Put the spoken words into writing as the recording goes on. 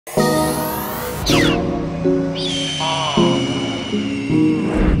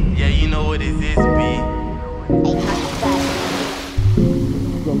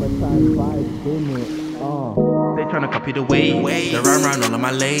They tryna copy the way, they run round all of my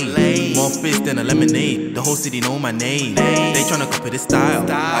lane. More fish than a lemonade, the whole city know my name. They tryna copy the style,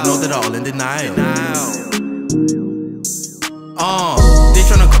 I know that they're all in denial. They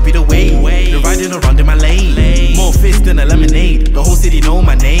tryna copy the way, they're riding around in my lane. More fish than a lemonade, the whole city know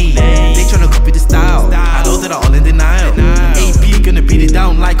my name. They tryna copy the style, I know that they're all in denial. AP gonna beat it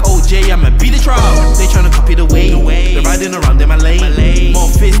down like OJ, I'ma beat the trial. They tryna copy the way, they're riding around in my lane. More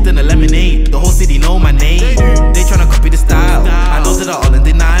fish than a lemonade, the whole city know my name. They tryna copy the style, I know that they're all in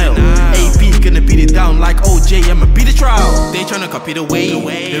denial. AP gonna beat it down like OJ, I'ma beat the trial. They tryna copy the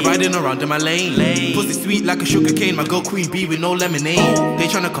way, they're riding around in my lane. Pussy sweet like a sugar cane, my girl queen bee with no lemonade. They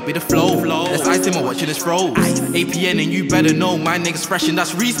tryna copy the flow, let's ice him or watching this froze. APN and you better know my niggas fresh and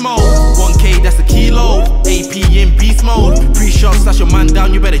that's Reese mode. 1K that's a kilo, AP in beast mode. Pre-shot slash your man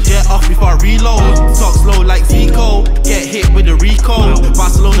down, you better jet off before I reload. Talk slow like Zico, get hit with the Rico.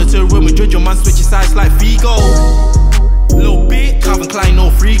 Barcelona to Real Madrid, your man switches sides like Figo. Little bit, Calvin Klein, no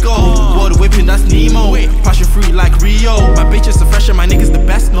free go. Water whipping, that's Nemo. Passion fruit like Rio. My bitches are fresh and my niggas the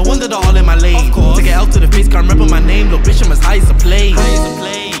best. No wonder they're all in my lane. To get out to the face, can't remember my name. Little bitch, I'm as high as a plane.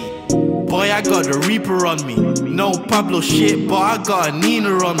 Boy, I got the Reaper on me. No Pablo shit, but I got a Nina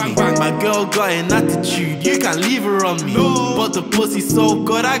on me. My girl got an attitude, you can't leave her on me. But the pussy's so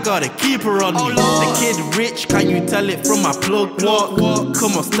good, I gotta keep her on me. The kid rich, can you tell it from my plug walk?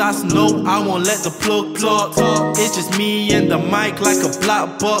 Come on, stats, no, I won't let the plug talk. It's just me and the mic like a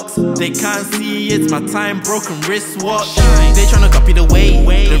black box. They can't see it's my time, broken wristwatch. They tryna copy the way,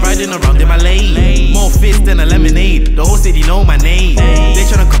 they're riding around in my lane. More fish than a lemonade, the whole city know my name. They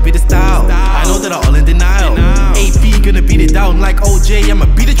tryna copy the style, I know that they're all in denial. AP gonna beat it down like OJ, I'ma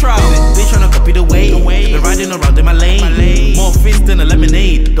beat the trial. They tryna copy the way, they're riding around in my lane. More fish than a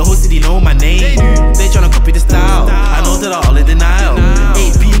lemonade, the whole city know my name. They tryna copy the style, I know that they're all in denial.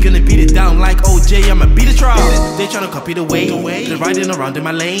 AP gonna beat it down like OJ, I'ma beat the trial. They tryna copy the way, they're riding around in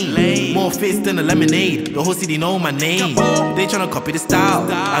my lane. More fish than a lemonade, the whole city know my name. They tryna copy the style,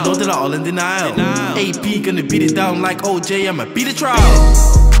 I know that they're all in denial. AP gonna beat it down like OJ, I'ma beat the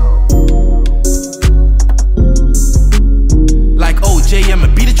trial.